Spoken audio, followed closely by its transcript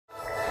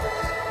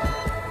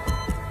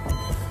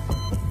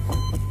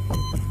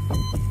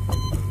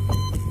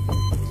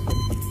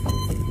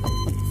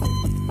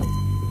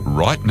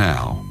Right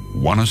now,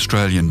 one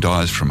Australian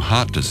dies from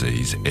heart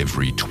disease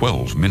every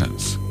 12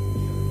 minutes.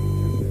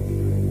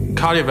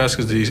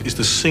 Cardiovascular disease is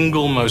the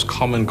single most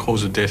common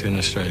cause of death in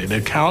Australia. It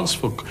accounts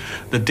for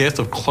the death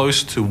of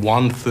close to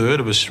 1/3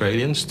 of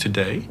Australians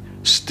today,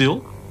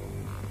 still.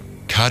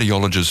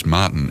 Cardiologist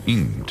Martin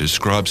Ng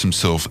describes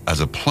himself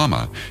as a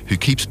plumber who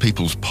keeps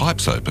people's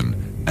pipes open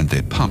and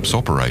their pumps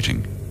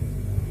operating.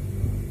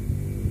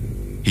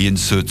 He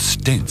inserts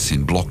stents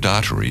in blocked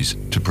arteries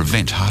to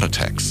prevent heart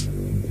attacks.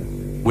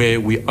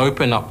 Where we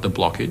open up the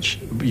blockage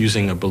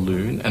using a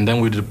balloon and then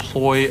we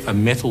deploy a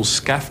metal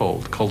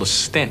scaffold called a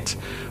stent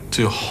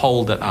to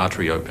hold that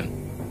artery open.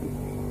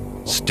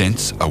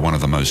 Stents are one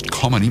of the most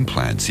common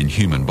implants in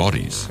human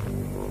bodies.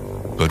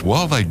 But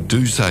while they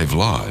do save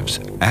lives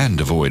and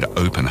avoid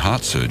open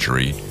heart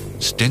surgery,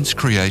 stents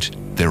create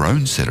their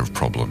own set of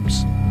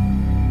problems.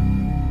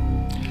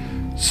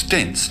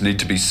 Stents need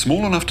to be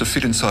small enough to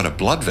fit inside a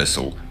blood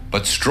vessel,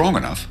 but strong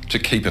enough to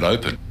keep it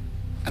open.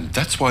 And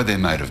that's why they're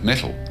made of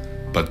metal.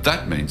 But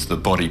that means the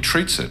body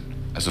treats it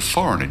as a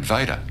foreign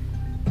invader.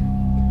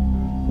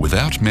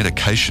 Without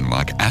medication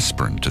like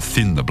aspirin to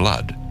thin the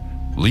blood,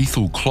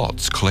 lethal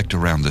clots collect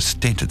around the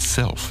stent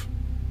itself.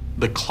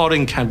 The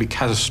clotting can be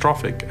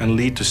catastrophic and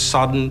lead to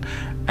sudden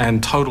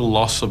and total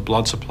loss of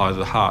blood supply to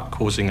the heart,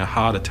 causing a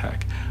heart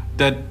attack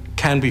that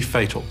can be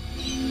fatal.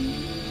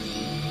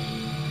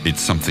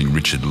 It's something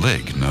Richard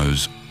Legg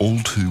knows all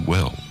too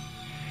well.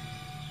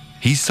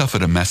 He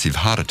suffered a massive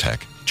heart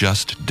attack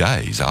just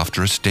days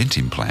after a stent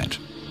implant.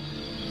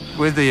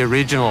 With the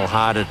original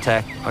heart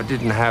attack, I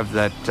didn't have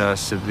that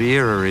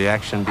severe a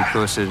reaction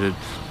because it had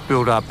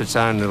built up its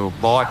own little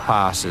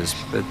bypasses,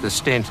 but the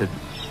stent had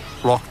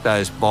blocked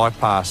those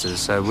bypasses,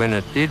 so when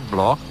it did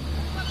block,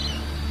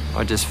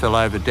 I just fell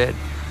over dead.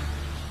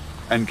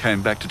 And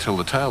came back to tell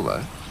the tale,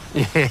 though.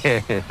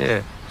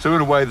 Yeah. So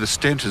in a way, the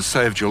stent has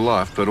saved your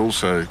life, but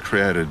also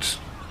created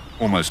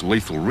almost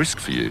lethal risk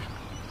for you.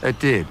 It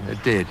did,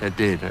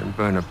 and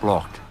when it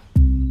blocked.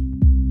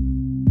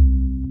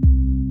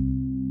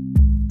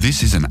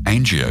 This is an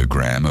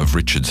angiogram of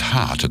Richard's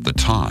heart at the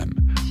time.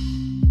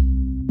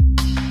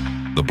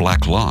 The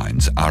black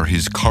lines are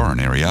his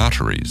coronary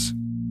arteries.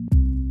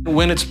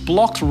 When it's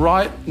blocked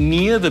right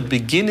near the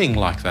beginning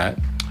like that,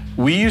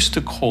 we used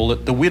to call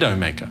it the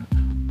widowmaker.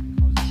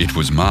 It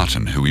was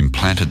Martin who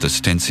implanted the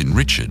stents in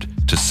Richard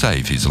to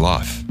save his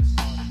life.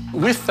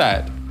 With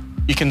that,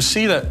 you can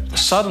see that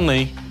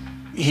suddenly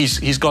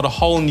he's got a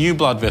whole new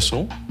blood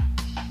vessel.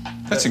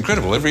 That's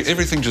incredible.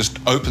 Everything just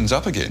opens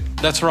up again.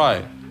 That's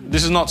right.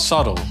 This is not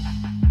subtle.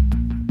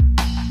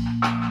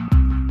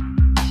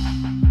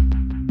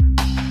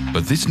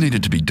 But this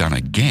needed to be done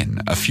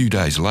again a few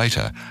days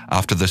later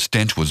after the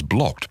stent was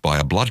blocked by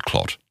a blood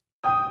clot.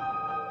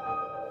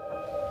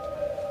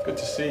 Good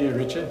to see you,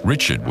 Richard.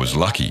 Richard was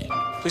lucky.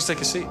 Please take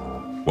a seat.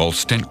 While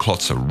stent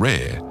clots are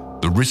rare,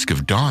 the risk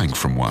of dying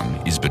from one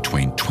is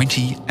between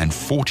 20 and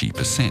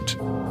 40%.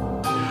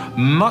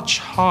 Much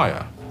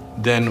higher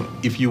than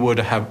if you were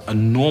to have a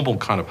normal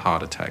kind of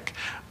heart attack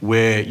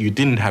where you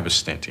didn't have a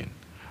stent in.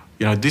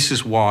 You know, this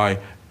is why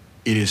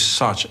it is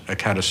such a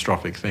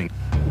catastrophic thing.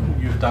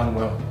 You've done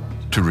well.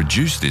 To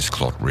reduce this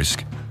clot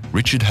risk,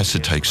 Richard has to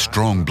take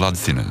strong blood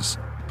thinners,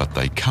 but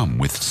they come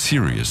with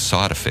serious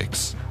side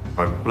effects.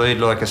 I bleed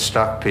like a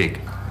stuck pig.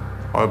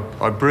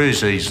 I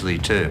bruise easily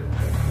too.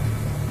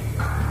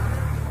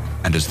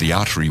 And as the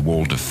artery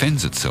wall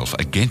defends itself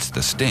against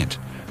the stent,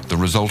 the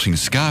resulting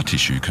scar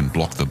tissue can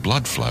block the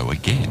blood flow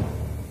again.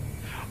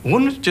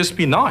 Wouldn't it just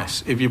be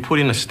nice if you put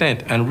in a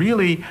stent and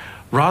really,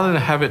 rather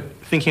than have it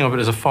thinking of it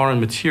as a foreign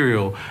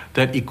material,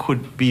 that it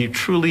could be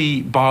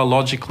truly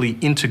biologically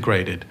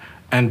integrated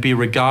and be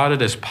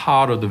regarded as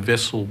part of the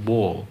vessel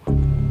wall?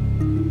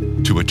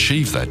 To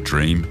achieve that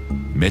dream,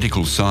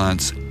 medical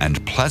science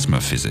and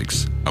plasma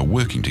physics are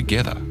working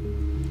together.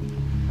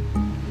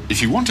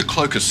 If you want to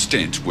cloak a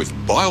stent with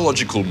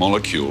biological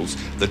molecules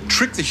that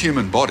trick the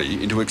human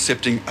body into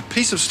accepting a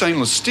piece of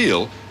stainless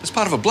steel as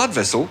part of a blood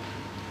vessel,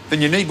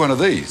 then you need one of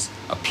these,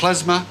 a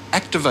plasma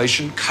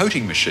activation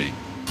coating machine.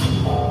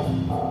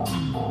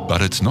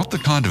 But it's not the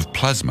kind of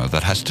plasma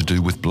that has to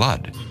do with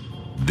blood.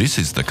 This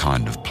is the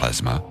kind of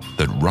plasma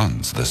that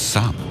runs the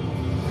sun.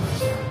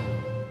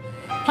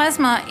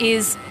 Plasma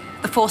is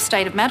the fourth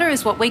state of matter,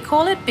 is what we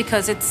call it,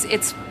 because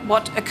it's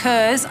what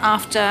occurs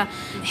after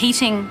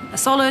heating a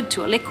solid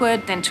to a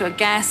liquid, then to a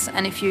gas,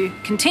 and if you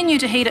continue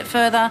to heat it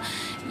further,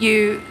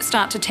 you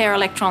start to tear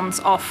electrons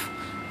off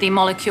the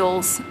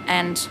molecules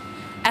and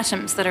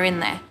atoms that are in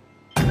there.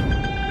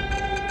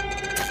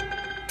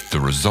 The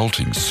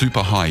resulting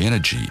super high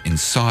energy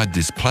inside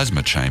this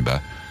plasma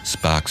chamber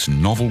sparks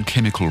novel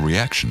chemical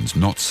reactions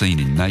not seen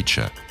in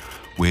nature,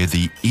 where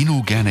the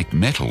inorganic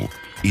metal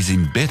is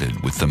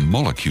embedded with the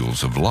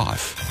molecules of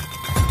life.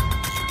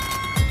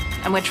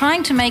 And we're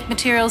trying to make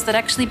materials that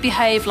actually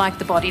behave like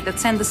the body, that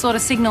send the sort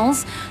of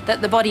signals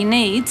that the body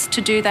needs to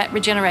do that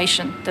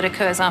regeneration that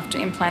occurs after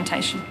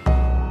implantation.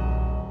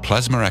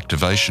 Plasma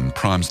activation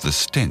primes the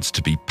stents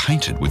to be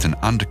painted with an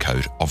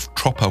undercoat of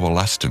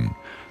tropoelastin,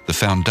 the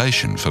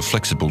foundation for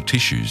flexible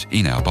tissues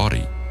in our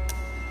body.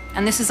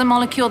 And this is a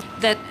molecule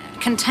that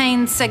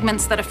contains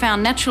segments that are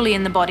found naturally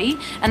in the body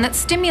and that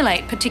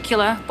stimulate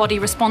particular body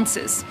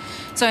responses.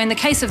 So in the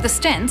case of the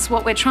stents,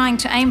 what we're trying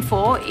to aim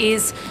for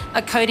is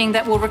a coating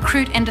that will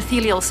recruit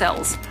endothelial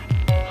cells.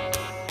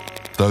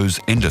 Those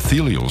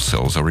endothelial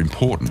cells are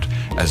important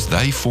as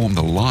they form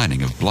the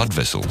lining of blood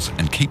vessels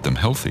and keep them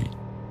healthy.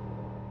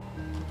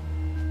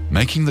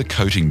 Making the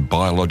coating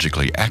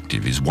biologically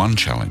active is one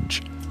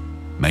challenge.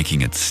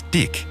 Making it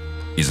stick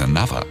is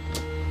another.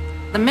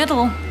 The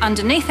metal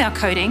underneath our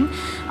coating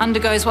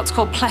undergoes what's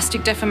called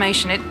plastic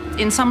deformation.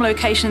 In some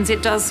locations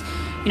it does,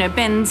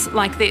 bends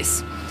like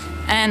this.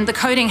 And the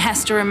coating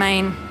has to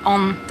remain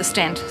on the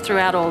stent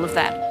throughout all of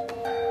that.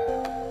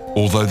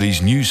 Although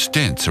these new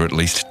stents are at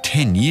least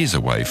 10 years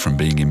away from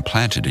being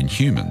implanted in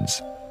humans,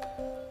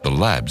 the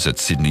labs at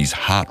Sydney's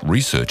Heart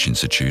Research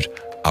Institute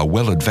are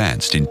well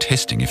advanced in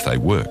testing if they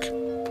work.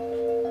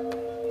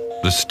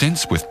 The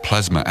stents with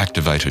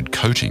plasma-activated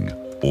coating,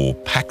 or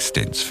PAC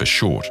stents for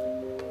short,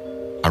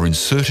 are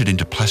inserted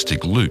into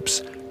plastic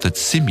loops that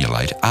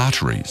simulate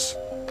arteries.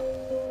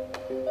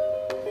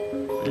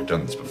 You've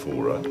done this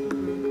before, right?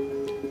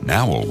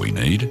 Now all we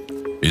need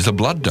is a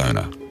blood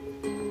donor.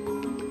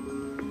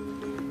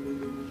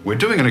 We're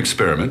doing an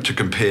experiment to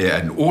compare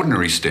an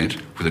ordinary stent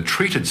with a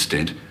treated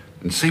stent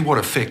and see what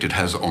effect it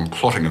has on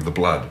clotting of the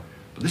blood.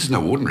 But this is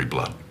no ordinary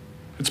blood.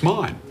 It's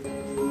mine.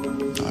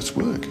 Nice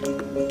work.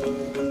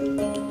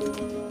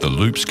 The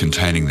loops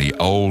containing the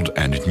old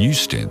and new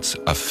stents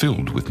are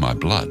filled with my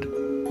blood.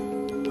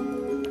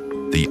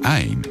 The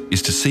aim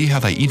is to see how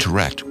they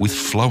interact with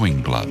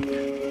flowing blood,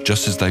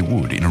 just as they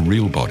would in a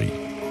real body.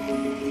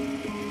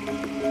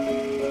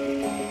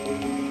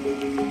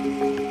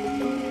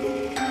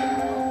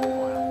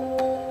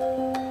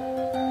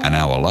 An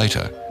hour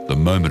later, the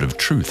moment of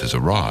truth has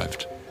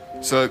arrived.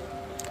 So,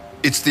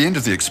 it's the end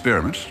of the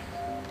experiment.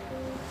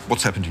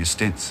 What's happened to your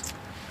stents?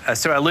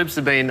 So our loops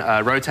have been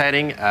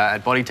rotating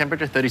at body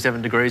temperature,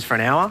 37 degrees for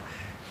an hour.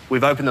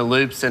 We've opened the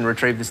loops and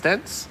retrieved the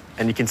stents,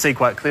 and you can see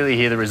quite clearly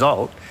here the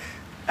result.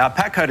 Our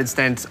PAC-coated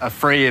stents are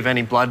free of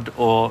any blood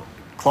or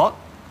clot.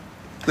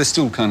 They're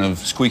still kind of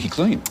squeaky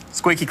clean.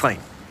 Squeaky clean.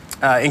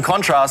 In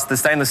contrast, the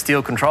stainless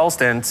steel control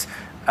stents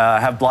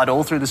have blood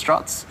all through the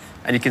struts,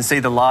 and you can see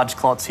the large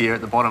clots here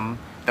at the bottom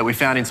that we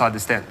found inside the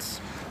stents.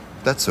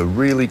 That's a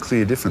really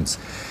clear difference.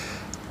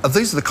 Are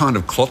these the kind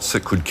of clots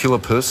that could kill a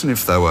person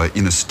if they were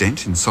in a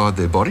stent inside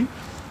their body?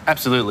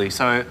 Absolutely.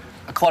 So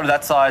a clot of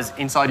that size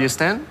inside your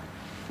stent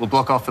will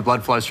block off the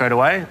blood flow straight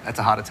away. That's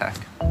a heart attack.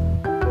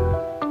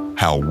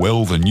 How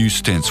well the new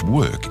stents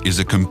work is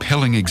a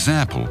compelling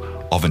example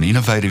of an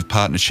innovative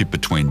partnership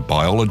between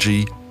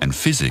biology and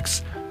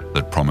physics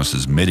that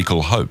promises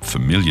medical hope for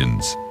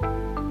millions.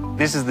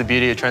 This is the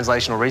beauty of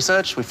translational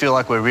research. We feel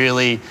like we're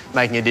really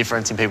making a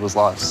difference in people's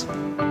lives.